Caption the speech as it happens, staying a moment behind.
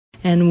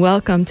and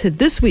welcome to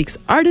this week's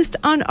Artist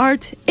on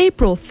Art,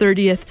 April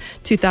 30th,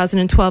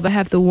 2012. I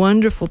have the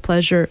wonderful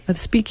pleasure of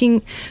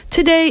speaking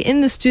today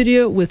in the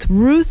studio with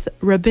Ruth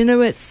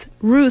Rabinowitz.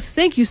 Ruth,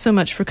 thank you so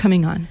much for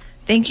coming on.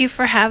 Thank you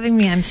for having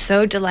me. I'm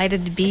so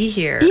delighted to be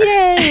here.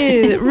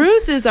 Yay!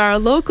 Ruth is our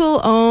local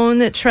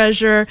own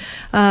treasure,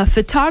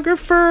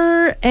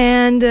 photographer,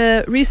 and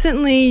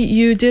recently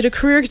you did a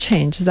career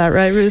change. Is that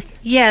right, Ruth?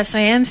 Yes, I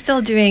am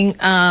still doing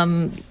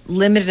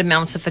limited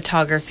amounts of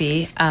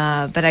photography,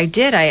 but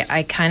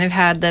I kind of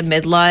had the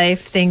midlife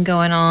thing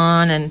going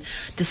on and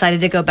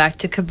decided to go back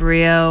to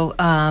Cabrillo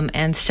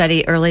and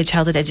study early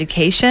childhood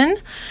education,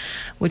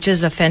 which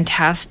is a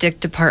fantastic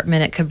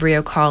department at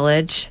Cabrillo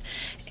College.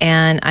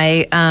 And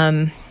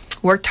I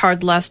worked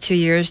hard the last 2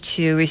 years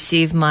to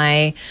receive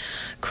my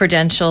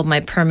credential, my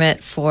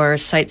permit for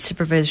site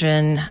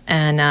supervision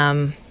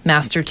and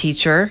master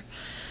teacher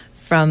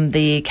from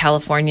the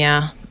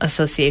California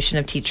Association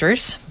of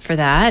Teachers for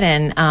that.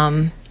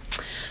 And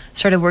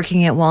started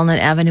working at Walnut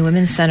Avenue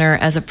Women's Center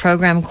as a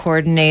program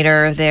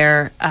coordinator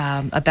there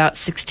about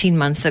 16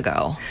 months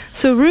ago.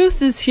 So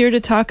Ruth is here to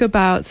talk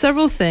about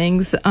several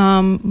things.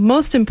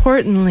 Most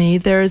importantly,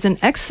 there is an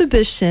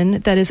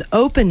exhibition that is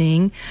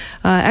opening.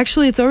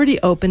 Actually, it's already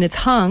open. It's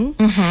hung.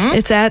 Mm-hmm.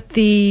 It's at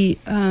the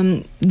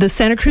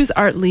Santa Cruz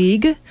Art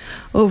League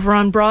over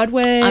on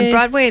Broadway. On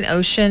Broadway and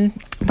Ocean.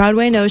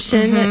 Broadway and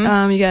Ocean.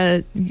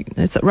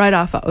 Mm-hmm. It's right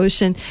off of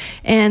Ocean.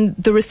 And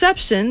the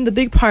reception, the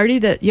big party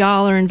that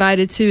y'all are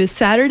invited to, is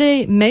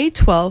Saturday, May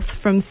 12th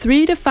from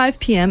 3 to 5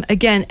 p.m.,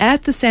 again,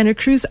 at the Santa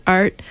Cruz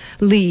Art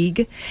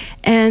League.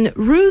 And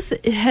Ruth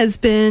has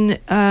been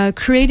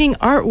creating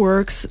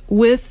artworks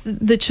with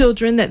the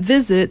children that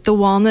visit the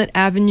Walnut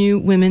Avenue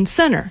Women's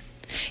Center.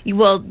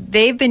 Well,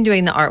 they've been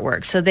doing the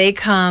artwork. So they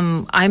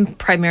come, I'm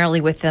primarily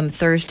with them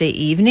Thursday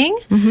evening.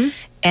 Mm-hmm.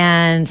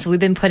 And so we've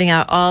been putting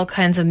out all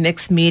kinds of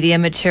mixed media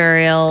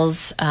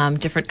materials,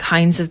 different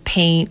kinds of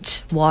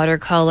paint,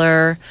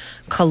 watercolor,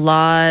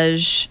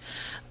 collage,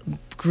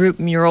 group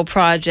mural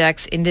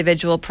projects,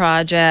 individual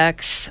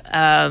projects,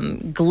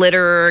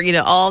 glitter,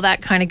 all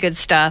that kind of good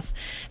stuff.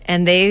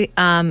 And they,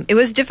 it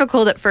was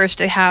difficult at first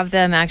to have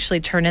them actually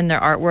turn in their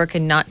artwork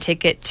and not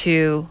take it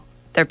to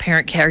their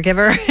parent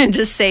caregiver and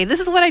just say, this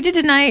is what I did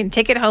tonight, and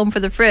take it home for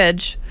the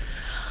fridge.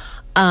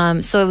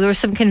 So there was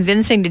some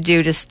convincing to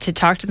do just to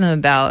talk to them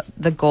about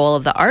the goal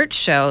of the art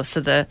show.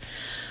 So the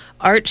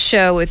art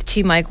show with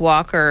T. Mike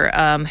Walker,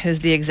 who's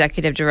the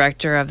executive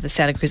director of the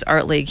Santa Cruz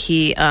Art League,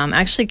 he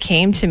actually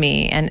came to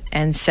me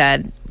and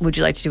said, would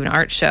you like to do an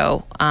art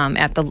show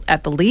at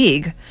the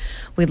league?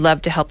 We'd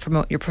love to help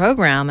promote your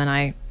program. And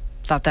I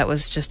thought that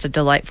was just a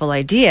delightful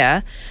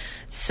idea.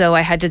 So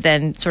I had to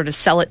then sort of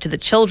sell it to the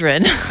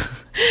children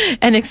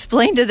and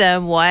explain to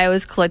them why I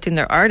was collecting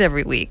their art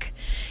every week.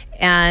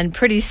 And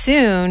pretty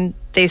soon,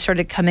 they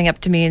started coming up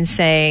to me and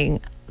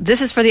saying,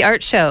 this is for the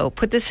art show.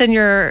 Put this in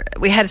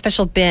we had a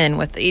special bin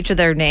with each of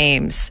their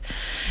names.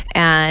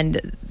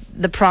 And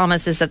the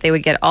promise is that they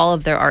would get all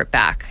of their art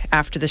back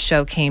after the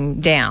show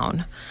came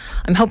down.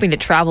 I'm hoping to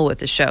travel with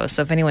the show.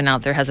 So if anyone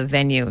out there has a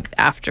venue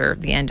after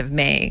the end of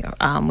May,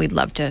 we'd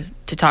love to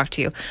talk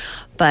to you.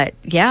 But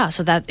yeah,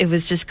 so that it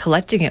was just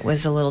collecting it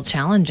was a little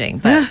challenging.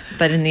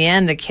 But in the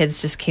end, the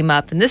kids just came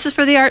up and this is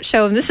for the art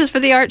show and this is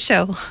for the art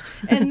show.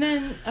 And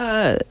then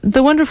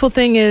the wonderful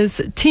thing is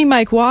T.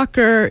 Mike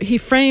Walker, he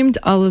framed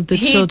all of the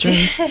children.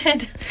 He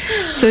did.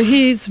 So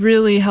he's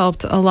really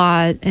helped a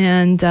lot.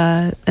 And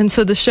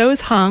so the show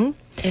is hung.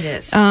 It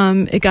is.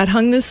 It got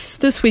hung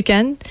this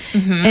weekend.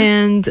 Mm-hmm.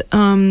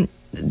 And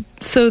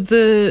so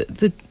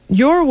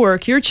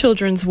your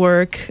children's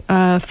work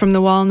from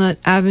the Walnut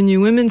Avenue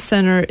Women's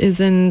Center is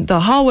in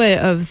the hallway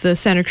of the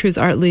Santa Cruz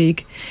Art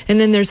League. And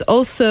then there's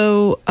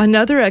also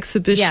another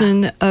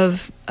exhibition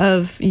of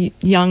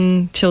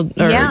young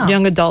children, or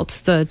young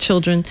adults, the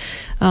children.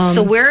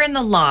 So we're in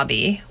the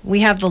lobby.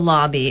 We have the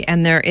lobby,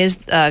 and there is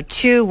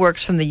 2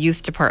 works from the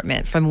youth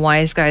department, from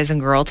Wise Guys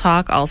and Girl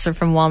Talk, also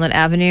from Walnut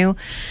Avenue.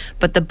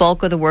 But the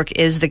bulk of the work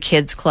is the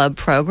Kids Club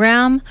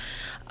program.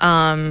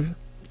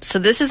 So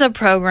this is a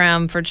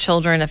program for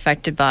children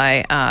affected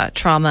by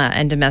trauma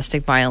and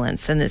domestic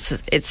violence, and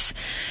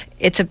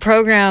it's a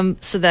program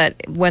so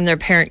that when their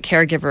parent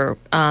caregiver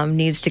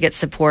needs to get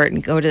support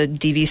and go to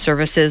DV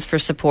services for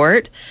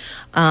support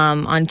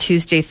on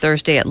Tuesday,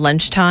 Thursday at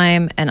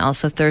lunchtime, and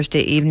also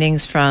Thursday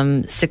evenings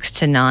from 6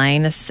 to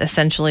 9,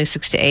 essentially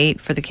 6 to 8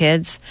 for the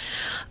kids.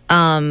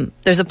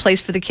 There's a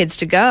place for the kids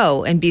to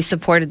go and be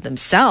supported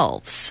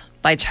themselves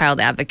by child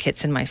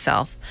advocates and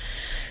myself.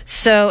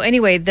 So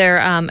anyway,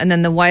 and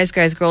then the Wise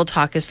Guys Girl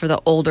Talk is for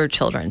the older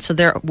children. So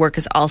their work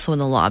is also in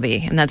the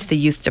lobby, and that's the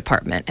youth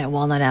department at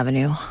Walnut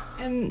Avenue.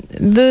 And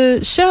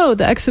the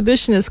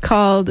exhibition is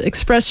called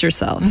Express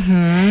Yourself.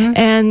 Mm-hmm.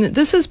 And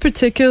this is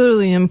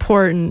particularly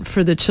important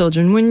for the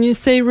children. When you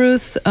say,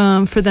 Ruth,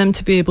 for them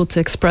to be able to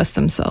express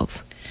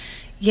themselves.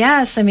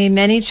 Yes, I mean,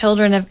 many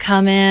children have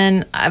come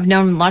in. I've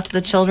known lots of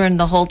the children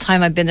the whole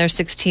time I've been there,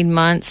 16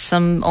 months,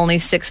 some only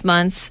 6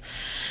 months.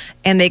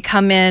 And they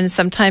come in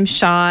sometimes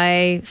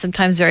shy,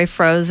 sometimes very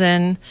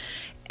frozen.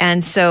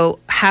 And so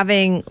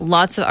having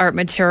lots of art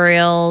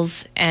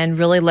materials and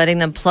really letting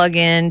them plug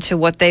in to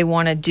what they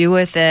want to do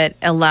with it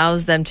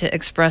allows them to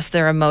express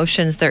their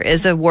emotions. There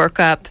is a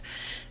workup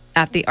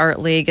at the Art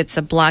League. It's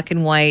a black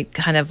and white,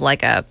 kind of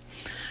like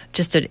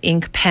just an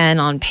ink pen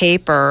on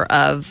paper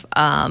of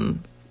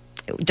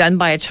done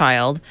by a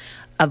child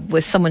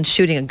with someone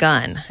shooting a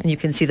gun, and you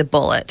can see the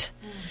bullet.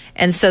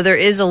 And so there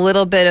is a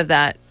little bit of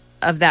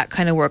that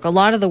kind of work. A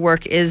lot of the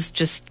work is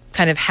just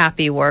kind of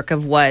happy work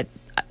of what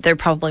they're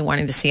probably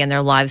wanting to see in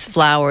their lives,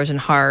 flowers and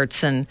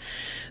hearts and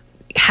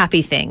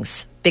happy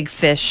things, big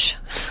fish,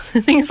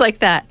 things like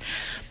that.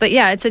 But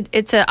yeah,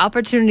 it's an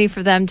opportunity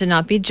for them to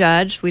not be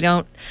judged.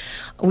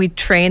 We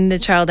train the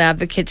child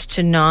advocates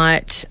to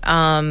not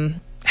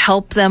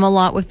help them a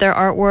lot with their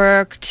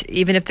artwork,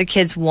 even if the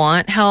kids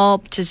want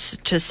help, to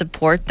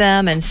support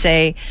them and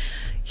say,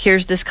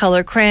 here's this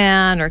color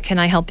crayon, or can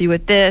I help you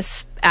with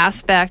this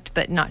aspect,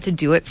 but not to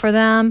do it for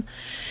them.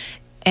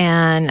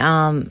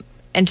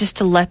 And just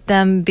to let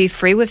them be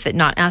free with it,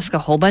 not ask a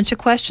whole bunch of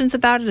questions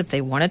about it. If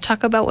they want to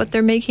talk about what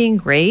they're making,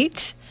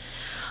 great.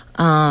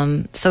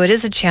 So it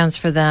is a chance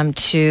for them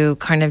to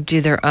kind of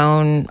do their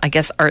own, I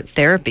guess, art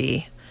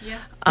therapy.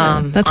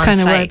 That's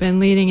kind of where I've been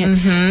leading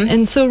it.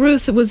 And so,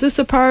 Ruth, was this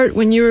a part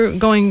when you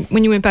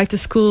went back to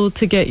school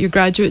to get your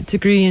graduate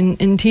degree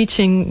in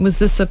teaching? Was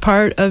this a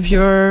part of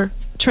your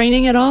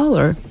training at all,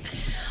 or?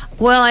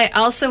 Well, I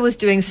also was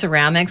doing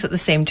ceramics at the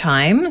same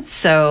time,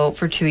 so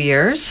for 2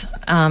 years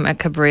at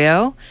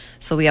Cabrillo.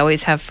 So we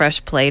always have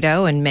fresh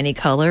Play-Doh in many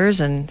colors,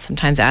 and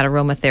sometimes add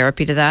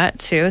aromatherapy to that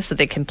too, so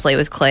they can play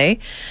with clay.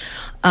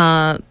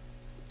 I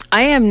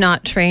am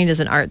not trained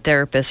as an art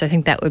therapist. I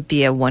think that would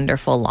be a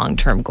wonderful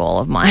long-term goal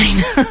of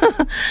mine.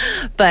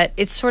 But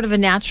it's sort of a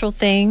natural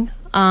thing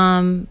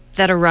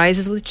that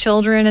arises with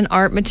children and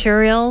art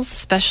materials,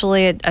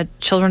 especially at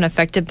children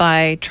affected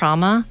by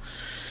trauma.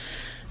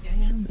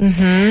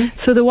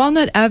 So the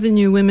Walnut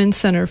Avenue Women's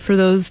Center, for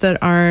those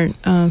that aren't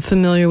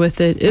familiar with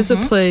it, is a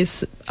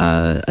place,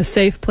 a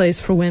safe place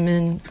for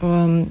women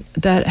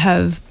that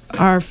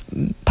are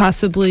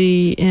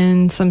possibly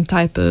in some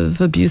type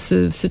of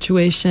abusive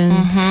situation.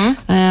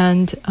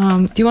 And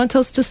do you want to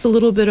tell us just a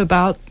little bit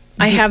about?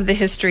 I have the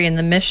history and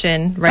the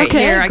mission right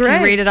here. I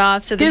can read it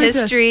off. So the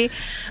history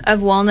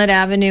of Walnut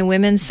Avenue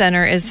Women's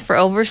Center is for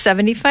over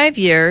 75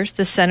 years.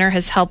 The center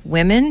has helped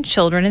women,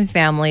 children, and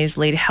families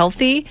lead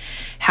healthy,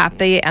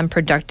 happy, and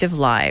productive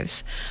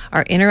lives.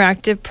 Our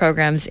interactive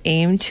programs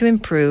aim to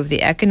improve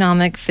the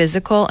economic,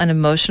 physical, and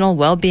emotional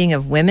well-being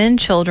of women,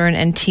 children,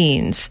 and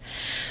teens.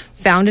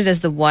 Founded as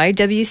the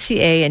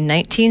YWCA in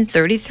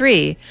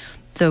 1933,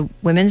 the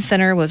Women's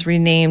Center was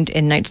renamed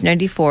in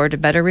 1994 to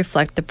better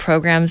reflect the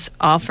programs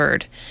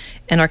offered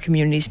and our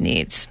community's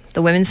needs.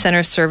 The Women's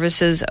Center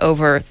services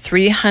over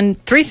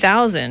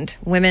 3,000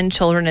 women,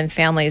 children, and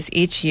families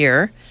each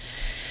year.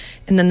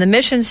 And then the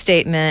mission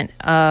statement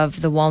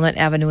of the Walnut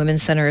Avenue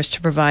Women's Center is to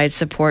provide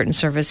support and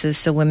services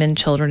so women,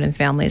 children, and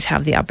families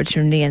have the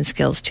opportunity and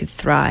skills to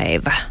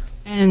thrive.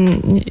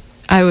 And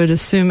I would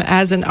assume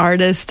as an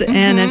artist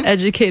and an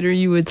educator,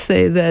 you would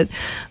say that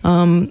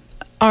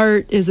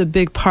art is a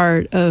big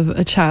part of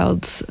a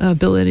child's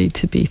ability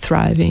to be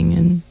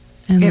thriving.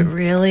 And it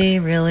really,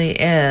 really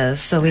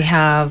is. So we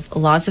have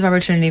lots of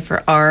opportunity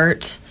for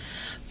art,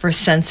 for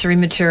sensory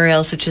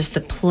materials such as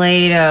the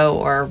Play-Doh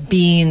or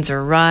beans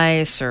or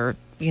rice or,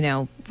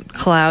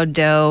 cloud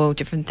dough,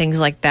 different things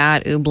like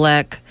that,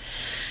 oobleck.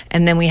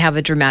 And then we have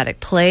a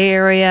dramatic play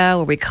area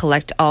where we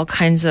collect all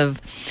kinds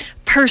of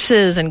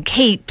purses and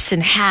capes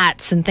and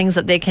hats and things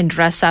that they can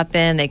dress up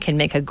in. They can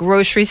make a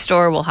grocery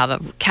store. We'll have a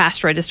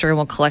cash register and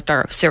we'll collect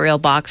our cereal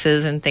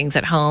boxes and things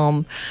at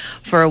home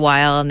for a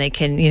while. And they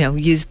can,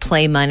 use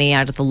play money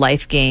out of the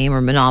Life game or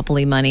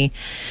Monopoly money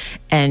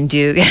and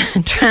do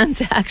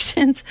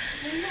transactions.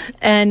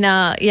 And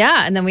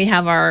and then we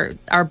have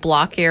our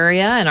block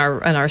area and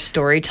our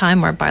story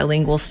time, our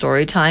bilingual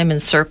story time and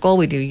circle.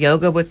 We do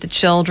yoga with the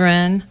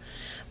children.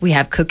 We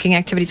have cooking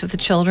activities with the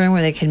children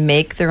where they can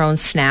make their own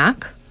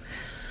snack.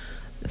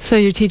 So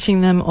you're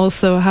teaching them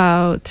also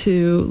how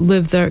to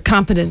live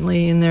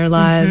competently in their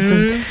lives.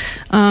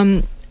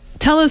 And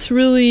tell us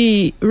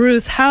really,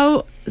 Ruth,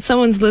 how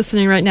someone's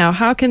listening right now,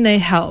 how can they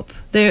help?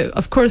 They,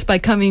 of course, by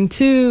coming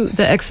to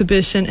the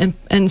exhibition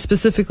and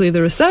specifically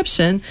the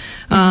reception,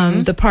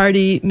 the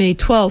party May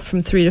 12th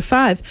from 3 to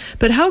 5.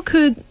 But how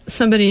could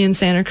somebody in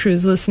Santa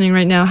Cruz listening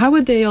right now, how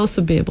would they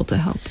also be able to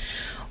help?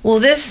 Well,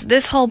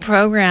 this whole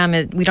program,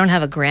 we don't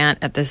have a grant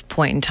at this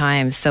point in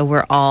time, so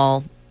we're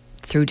all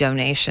through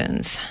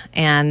donations,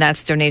 and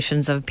that's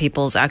donations of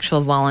people's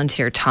actual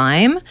volunteer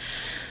time,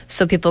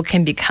 so people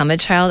can become a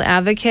child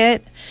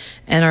advocate.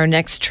 And our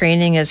next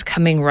training is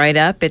coming right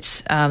up.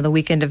 It's the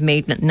weekend of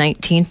May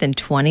 19th and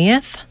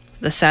 20th,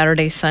 the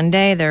Saturday,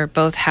 Sunday. They're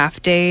both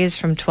half days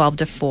from 12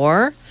 to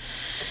 4.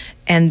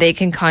 And they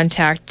can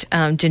contact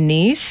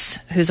Denise,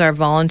 who's our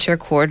volunteer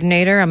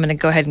coordinator. I'm going to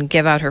go ahead and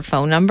give out her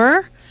phone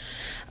number,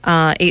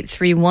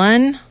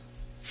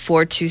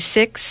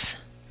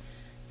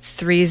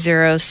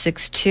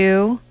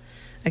 831-426-3062.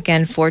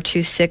 Again,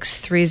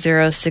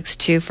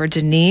 426-3062 for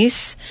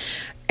Denise.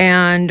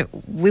 And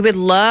we would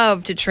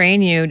love to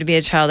train you to be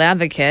a child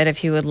advocate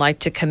if you would like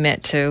to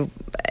commit to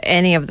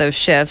any of those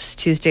shifts,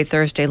 Tuesday,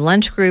 Thursday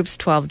lunch groups,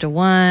 12 to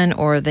 1,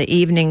 or the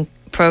evening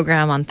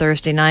program on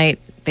Thursday night,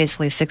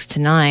 basically 6 to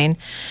 9.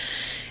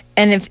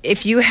 And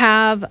if you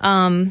have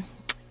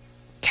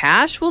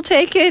cash, we'll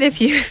take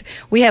it.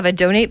 We have a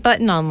donate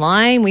button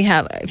online.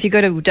 If you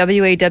go to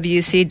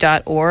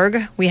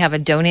wawc.org, we have a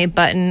donate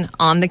button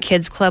on the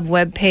Kids Club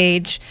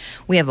webpage.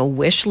 We have a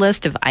wish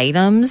list of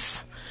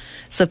items.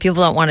 So if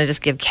people don't want to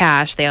just give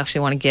cash, they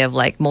actually want to give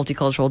like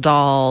multicultural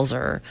dolls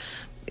or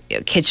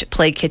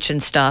play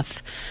kitchen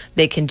stuff,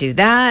 they can do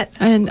that.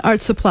 And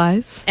art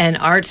supplies.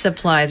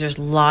 There's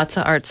lots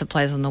of art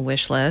supplies on the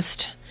wish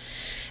list.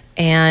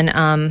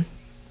 And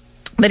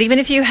but even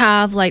if you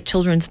have like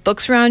children's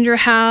books around your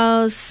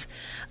house,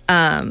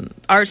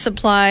 art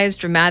supplies,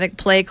 dramatic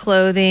play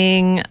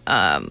clothing,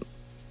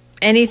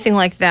 anything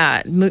like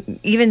that,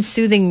 even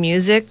soothing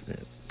music,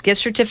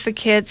 gift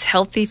certificates,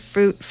 healthy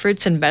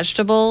fruits and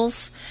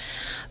vegetables,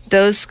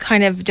 those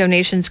kind of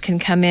donations can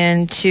come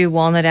in to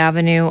Walnut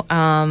Avenue.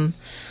 I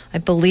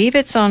believe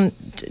it's on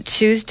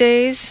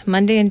Tuesdays,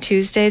 Monday and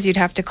Tuesdays. You'd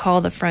have to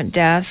call the front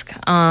desk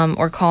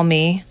or call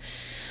me,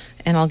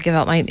 and I'll give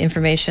out my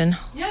information.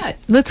 Yeah,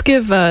 let's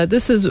give,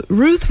 this is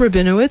Ruth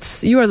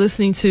Rabinowitz. You are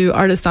listening to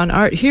Artist on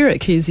Art here at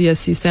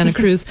KZSC Santa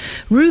Cruz.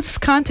 Ruth's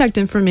contact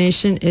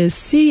information is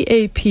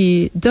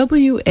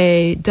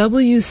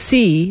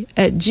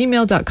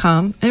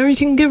capwawc@gmail.com, or you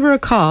can give her a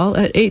call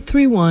at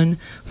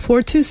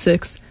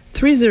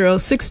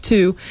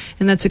 831-426-3062,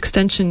 and that's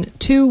extension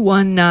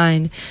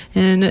 219.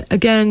 And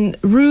again,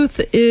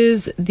 Ruth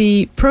is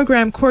the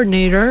program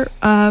coordinator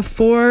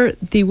for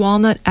the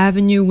Walnut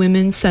Avenue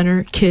Women's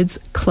Center Kids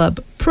Club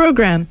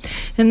program.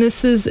 And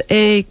this is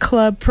a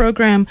club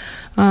program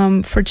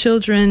for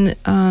children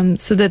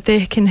so that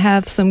they can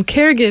have some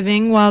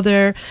caregiving while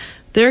their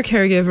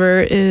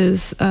caregiver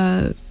is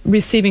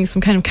receiving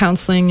some kind of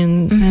counseling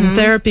and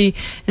therapy.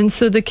 And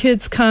so the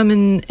kids come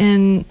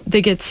and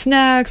they get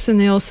snacks, and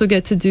they also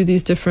get to do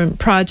these different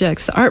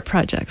projects, art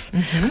projects.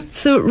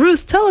 So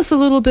Ruth, tell us a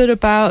little bit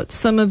about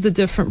some of the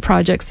different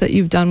projects that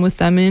you've done with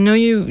them. And I know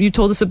you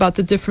told us about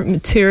the different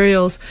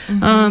materials.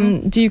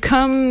 Do you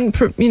come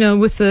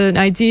with an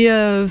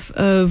idea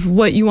of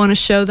what you want to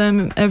show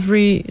them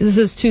this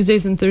is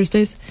Tuesdays and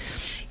Thursdays?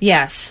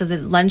 Yes, so the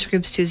lunch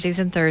group's Tuesdays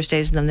and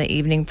Thursdays, and then the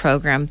evening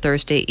program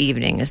Thursday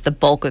evening is the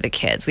bulk of the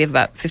kids. We have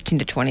about 15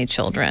 to 20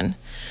 children.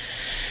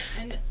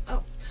 And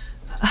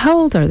how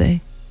old are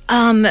they?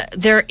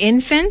 They're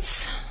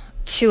infants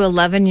to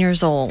 11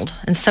 years old,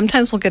 and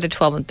sometimes we'll get a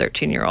 12 and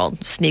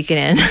 13-year-old sneaking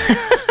in.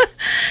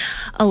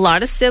 A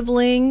lot of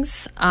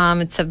siblings.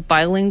 It's a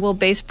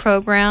bilingual-based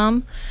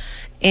program.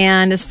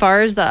 And as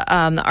far as the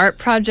art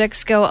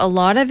projects go, a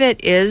lot of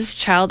it is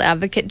child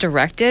advocate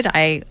directed.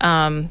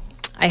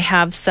 I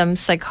have some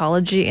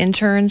psychology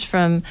interns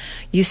from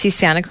UC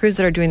Santa Cruz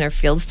that are doing their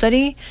field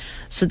study.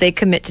 So they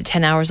commit to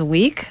 10 hours a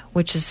week,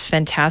 which is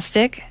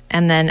fantastic.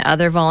 And then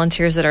other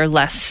volunteers that are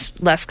less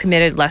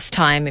committed, less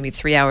time, maybe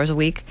 3 hours a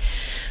week.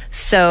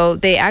 So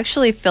they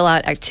actually fill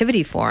out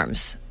activity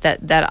forms that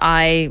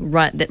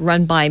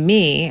run by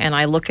me, and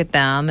I look at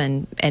them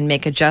and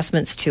make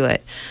adjustments to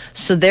it.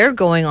 So they're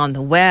going on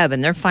the web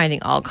and they're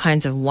finding all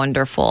kinds of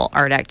wonderful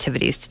art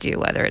activities to do,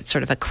 whether it's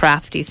sort of a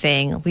crafty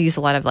thing. We use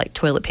a lot of like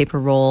toilet paper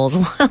rolls,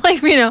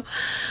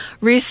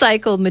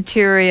 recycled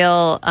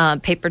material,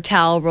 paper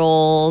towel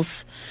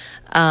rolls,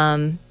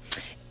 and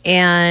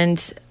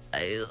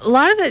a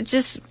lot of it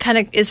just kind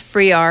of is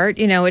free art.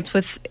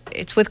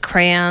 It's with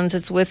crayons,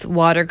 it's with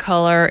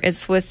watercolor,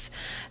 it's with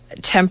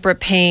tempera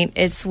paint,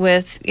 it's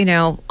with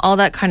all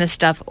that kind of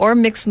stuff, or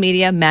mixed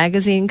media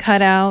magazine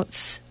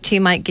cutouts. T.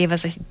 Mike gave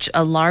us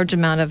a large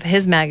amount of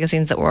his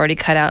magazines that were already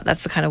cut out.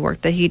 That's the kind of work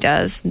that he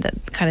does, that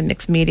kind of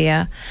mixed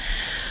media.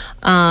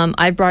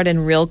 I brought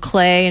in real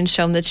clay and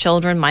shown the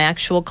children my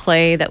actual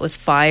clay that was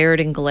fired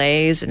and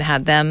glazed, and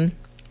had them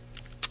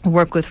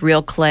work with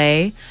real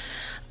clay.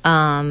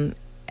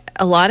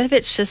 A lot of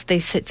it's just they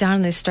sit down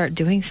and they start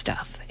doing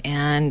stuff.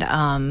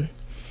 And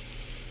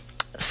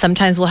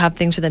sometimes we'll have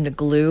things for them to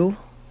glue.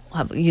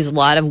 We'll use a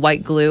lot of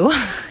white glue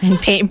and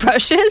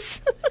paintbrushes.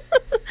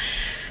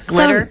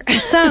 Glitter.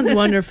 It sounds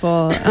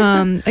wonderful.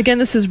 Again,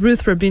 this is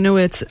Ruth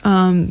Rabinowitz,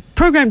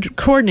 program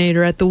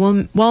coordinator at the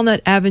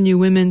Walnut Avenue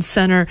Women's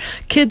Center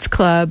Kids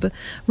Club.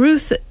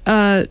 Ruth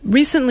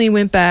recently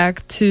went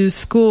back to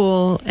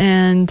school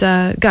and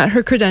got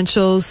her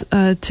credentials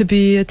to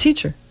be a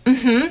teacher.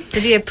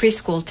 To be a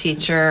preschool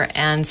teacher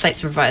and site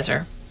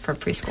supervisor for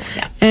preschool,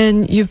 yeah.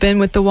 And you've been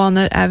with the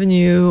Walnut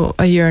Avenue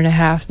a year and a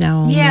half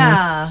now. Almost.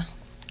 Yeah,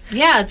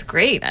 it's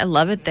great. I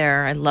love it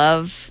there. I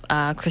love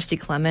Christy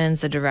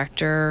Clemens, the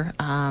director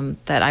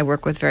that I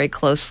work with very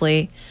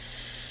closely.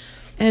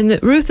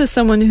 And Ruth is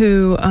someone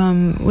who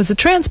was a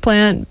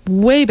transplant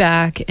way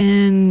back,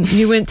 and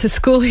you went to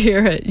school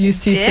here at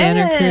UC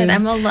Santa Cruz.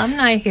 I'm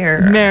alumni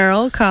here.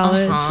 Merrill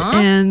College,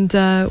 and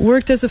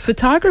worked as a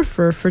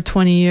photographer for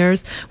 20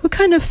 years. What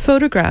kind of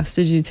photographs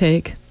did you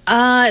take?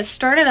 It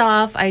started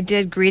off, I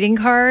did greeting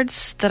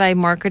cards that I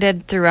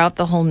marketed throughout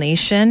the whole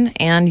nation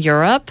and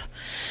Europe.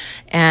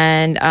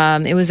 And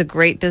it was a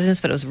great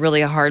business, but it was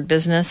really a hard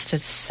business to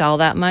sell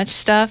that much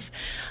stuff.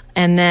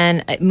 And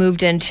then it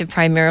moved into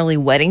primarily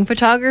wedding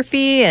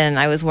photography, and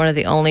I was one of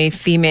the only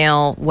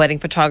female wedding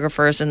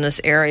photographers in this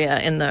area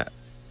in the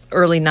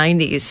early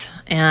 90s.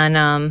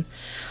 And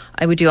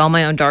I would do all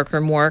my own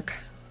darkroom work,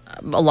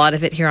 a lot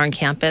of it here on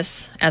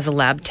campus as a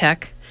lab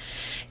tech.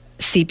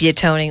 Sepia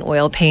toning,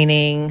 oil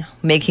painting,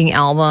 making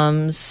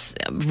albums,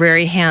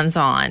 very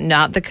hands-on,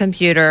 not the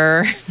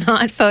computer,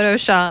 not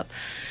Photoshop.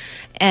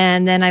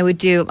 And then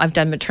I've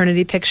done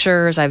maternity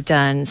pictures, I've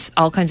done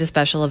all kinds of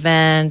special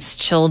events,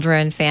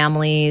 children,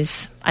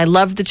 families. I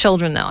loved the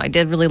children, though. I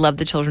did really love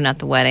the children at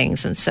the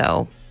weddings, and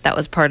so that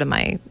was part of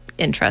my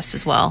interest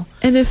as well.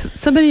 And if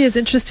somebody is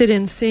interested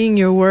in seeing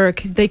your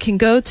work, they can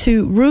go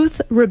to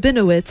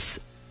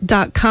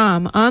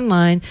RuthRabinowitz.com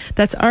online.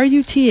 That's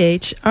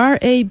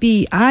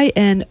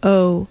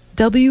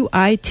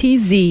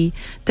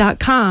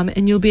RuthRabinowitz.com,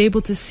 and you'll be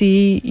able to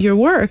see your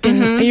work.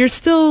 And you're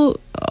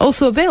still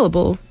also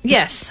available.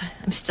 Yes,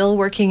 I'm still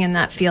working in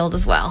that field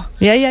as well.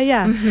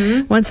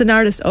 Yeah. Once an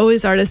artist,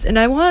 always artist. And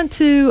I want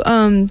to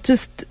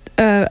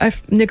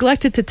I've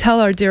neglected to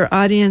tell our dear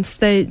audience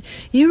that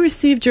you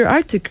received your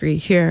art degree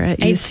here at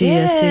UCSC.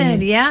 I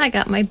did. Yeah, I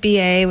got my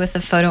BA with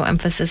a photo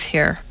emphasis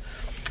here.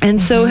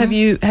 And so have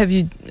you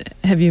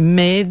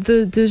made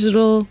the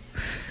digital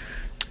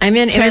I'm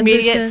in transition?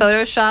 intermediate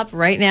Photoshop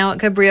right now at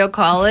Cabrillo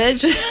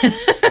College.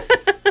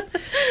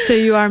 So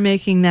you are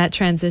making that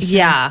transition.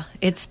 Yeah,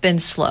 it's been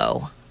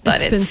slow,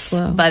 but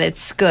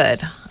it's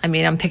good. I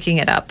mean, I'm picking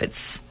it up.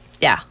 It's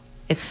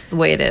the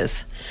way it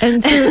is.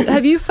 And so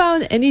have you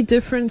found any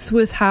difference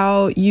with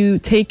how you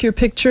take your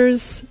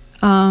pictures?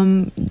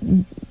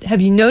 Have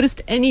you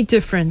noticed any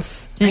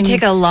difference? I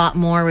take a lot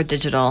more with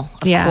digital,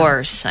 of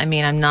course. I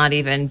mean, I'm not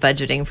even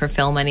budgeting for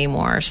film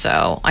anymore.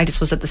 So I just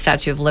was at the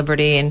Statue of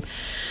Liberty and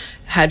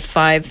had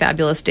 5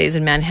 fabulous days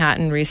in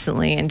Manhattan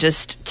recently and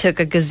just took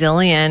a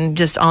gazillion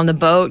just on the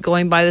boat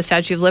going by the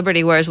Statue of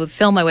Liberty, whereas with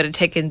film I would have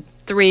taken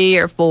 3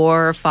 or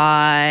 4 or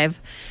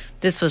 5.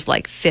 This was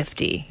like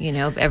 50,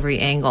 of every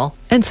angle.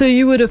 And so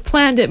you would have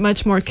planned it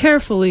much more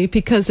carefully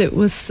because it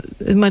was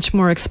much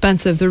more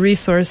expensive, the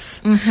resource,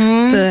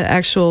 the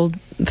actual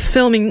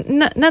filming,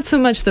 not so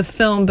much the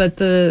film, but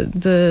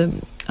the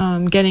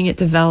getting it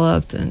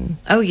developed and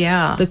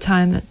the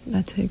time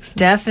that takes.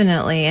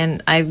 Definitely.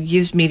 And I've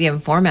used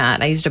medium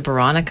format. I used a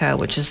Veronica,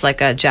 which is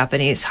like a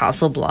Japanese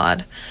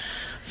Hasselblad,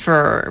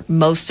 for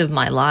most of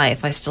my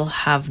life. I still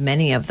have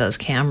many of those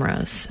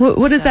cameras.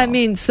 What does that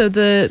mean? So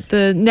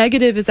the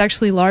negative is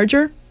actually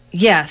larger?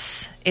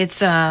 Yes. It's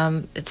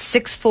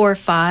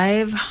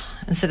 645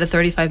 instead of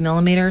 35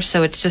 millimeters.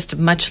 So it's just a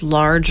much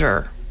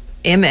larger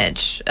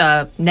image,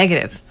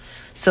 negative.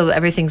 So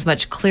everything's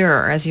much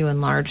clearer as you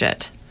enlarge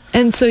it.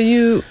 And so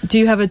do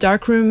you have a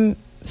darkroom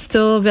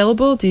still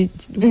available?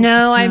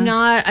 No, I'm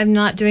not. I'm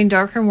not doing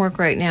darkroom work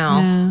right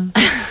now.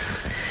 Yeah.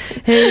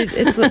 Hey,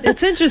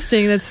 it's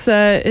interesting. It's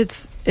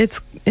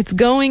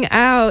going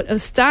out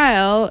of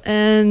style,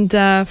 and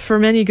for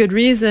many good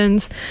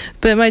reasons.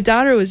 But my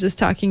daughter was just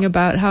talking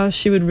about how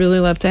she would really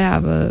love to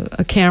have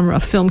a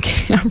film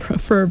camera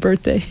for her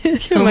birthday.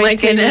 Oh my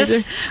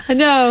goodness! I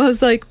know. I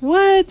was like,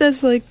 what?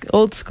 That's like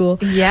old school.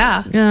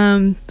 Yeah.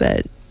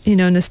 But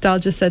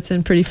nostalgia sets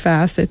in pretty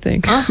fast, I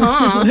think,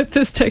 with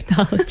this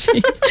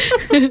technology.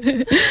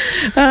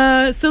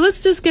 So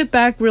let's just get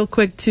back real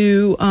quick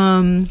to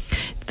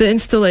the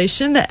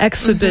installation, the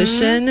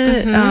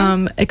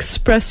exhibition,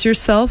 Express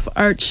Yourself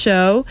Art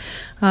Show,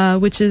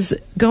 which is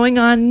going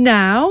on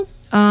now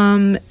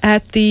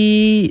at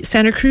the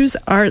Santa Cruz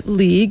Art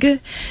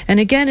League. And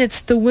again, it's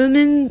the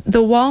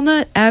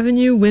Walnut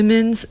Avenue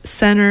Women's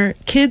Center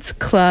Kids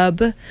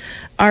Club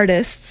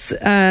artists,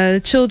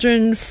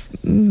 children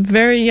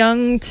very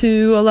young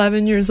to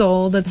 11 years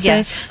old. Let's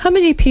say. How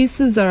many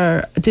pieces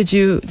did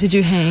you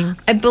hang?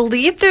 I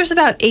believe there's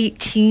about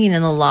 18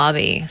 in the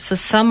lobby. So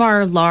some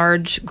are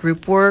large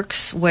group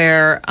works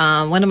where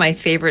one of my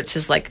favorites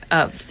is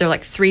they're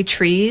like 3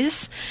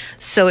 trees.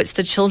 So it's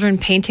the children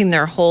painting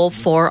their whole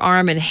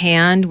forearm and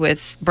hand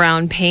with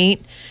brown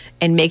paint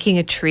and making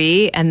a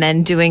tree, and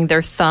then doing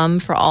their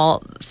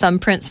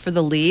thumbprints for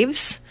the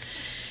leaves.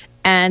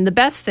 And the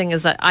best thing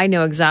is that I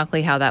know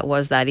exactly how that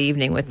was that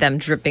evening, with them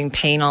dripping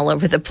paint all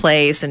over the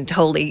place and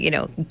totally,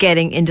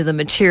 getting into the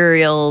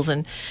materials,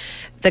 and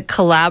the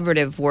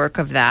collaborative work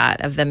of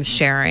them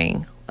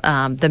sharing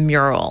the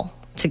mural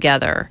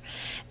together.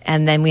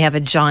 And then we have a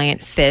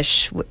giant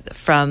fish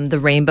from the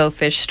Rainbow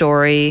Fish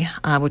Story,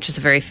 which is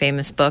a very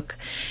famous book.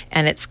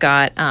 And it's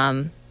got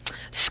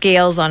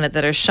scales on it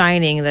that are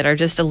shining, that are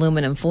just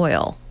aluminum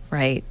foil.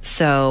 Right.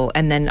 So,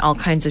 and then all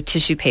kinds of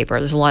tissue paper.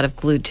 There's a lot of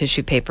glued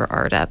tissue paper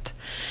art up.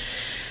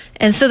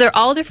 And so they're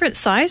all different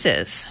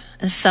sizes.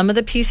 And some of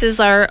the pieces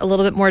are a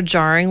little bit more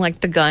jarring, like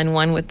the gun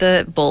one with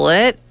the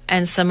bullet.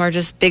 And some are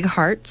just big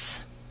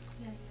hearts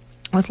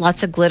with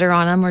lots of glitter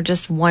on them, or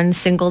just one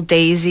single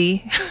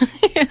daisy.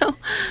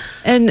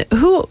 And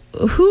who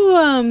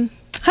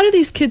How do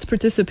these kids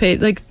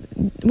participate? Like,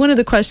 one of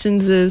the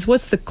questions is,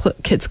 what's the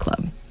kids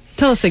club?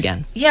 Tell us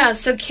again. Yeah,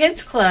 so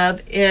Kids Club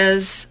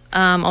is,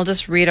 I'll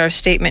just read our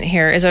statement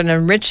here, is an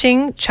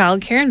enriching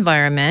childcare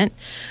environment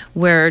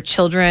where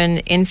children,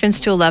 infants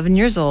to 11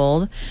 years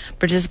old,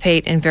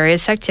 participate in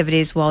various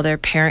activities while their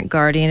parent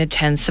guardian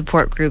attends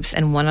support groups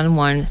and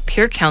one-on-one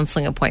peer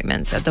counseling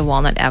appointments at the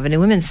Walnut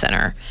Avenue Women's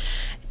Center.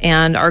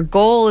 And our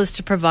goal is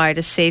to provide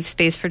a safe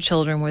space for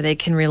children where they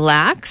can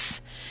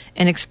relax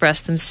and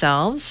express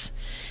themselves.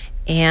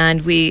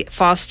 And we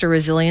foster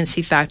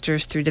resiliency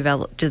factors through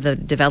the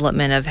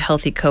development of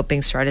healthy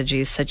coping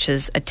strategies such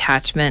as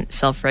attachment,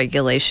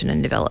 self-regulation,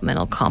 and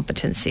developmental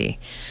competency.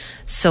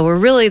 So we're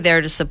really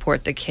there to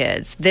support the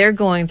kids. They're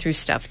going through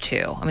stuff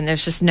too. I mean,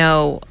 there's just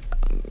no...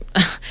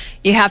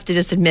 you have to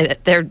just admit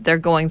it. They're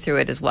going through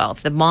it as well.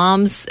 If the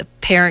mom's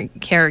parent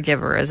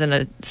caregiver is in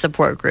a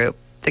support group,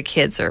 the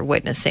kids are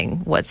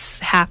witnessing what's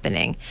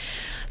happening.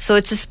 So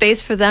it's a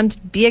space for them to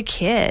be a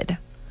kid.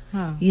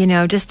 Oh. You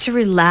know, just to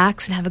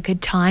relax and have a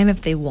good time.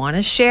 If they want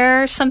to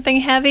share something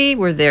heavy,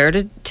 we're there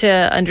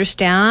to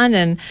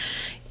understand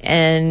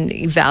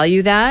and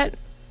value that,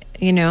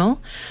 you know.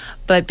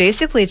 But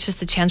basically, it's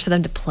just a chance for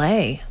them to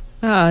play.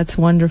 Oh, it's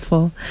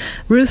wonderful.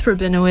 Ruth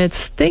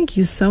Rabinowitz, thank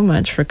you so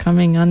much for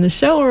coming on the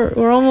show.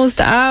 We're almost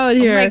out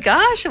here. Oh my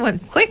gosh, it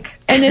went quick.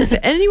 And if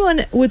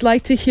anyone would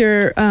like to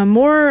hear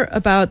more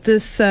about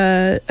this,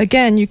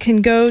 again, you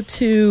can go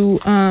to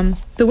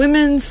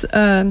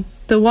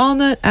the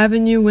Walnut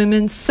Avenue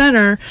Women's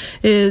Center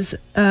is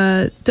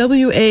wawc.org.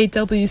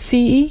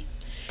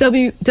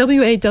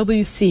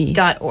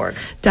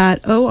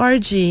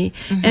 .org.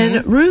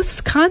 And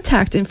Ruth's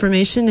contact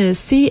information is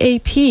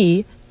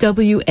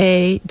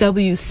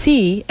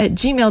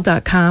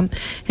capwawc@gmail.com.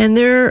 And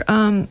they're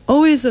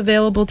always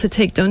available to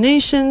take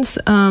donations.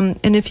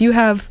 And if you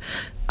have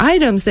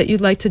items that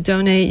you'd like to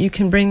donate, you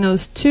can bring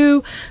those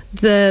to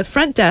the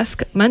front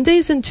desk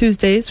Mondays and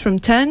Tuesdays from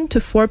 10 to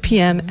 4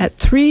 p.m. at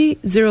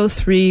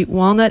 303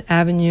 Walnut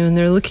Avenue. And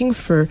they're looking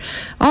for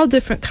all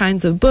different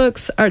kinds of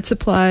books, art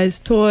supplies,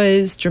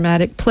 toys,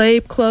 dramatic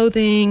play,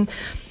 clothing,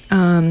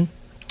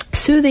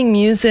 soothing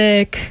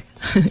music,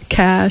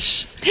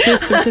 cash,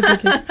 gift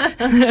certificate.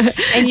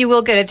 And you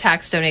will get a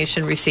tax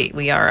donation receipt.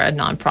 We are a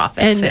nonprofit,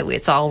 and so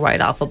it's all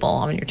write-offable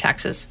on your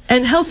taxes.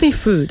 And healthy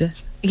food.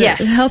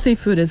 Yes. Healthy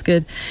food is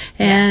good.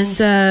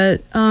 Yes.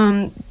 And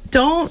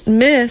don't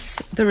miss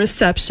the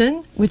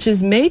reception, which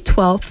is May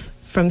 12th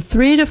from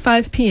 3 to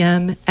 5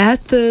 p.m.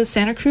 at the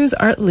Santa Cruz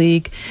Art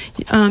League.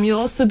 You'll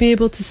also be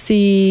able to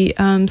see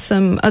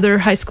some other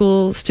high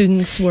school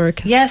students'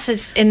 work. Yes,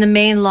 it's in the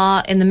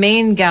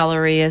main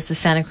gallery is the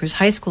Santa Cruz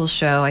High School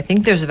show. I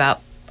think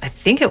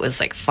it was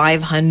like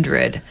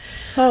 500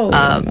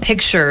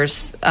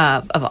 pictures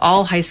of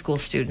all high school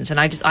students, and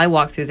I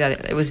walked through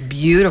that. It was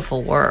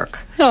beautiful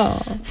work.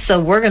 Oh. So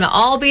we're going to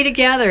all be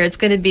together. It's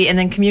going to be, and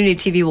then community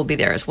TV will be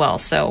there as well.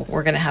 So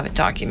we're going to have it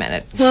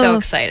documented. Well, so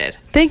excited.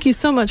 Thank you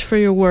so much for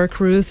your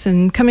work, Ruth,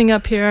 and coming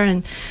up here.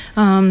 And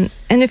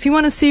if you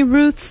want to see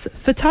Ruth's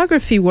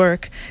photography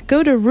work,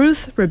 go to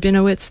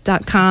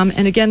ruthrabinowitz.com.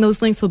 And again,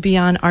 those links will be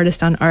on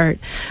Artist on Art.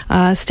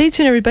 Stay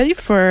tuned, everybody,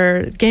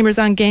 for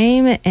Gamers on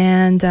Game,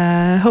 and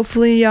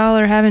hopefully y'all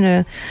are having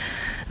a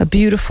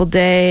beautiful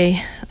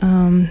day.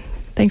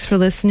 Thanks for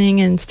listening,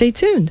 and stay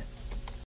tuned.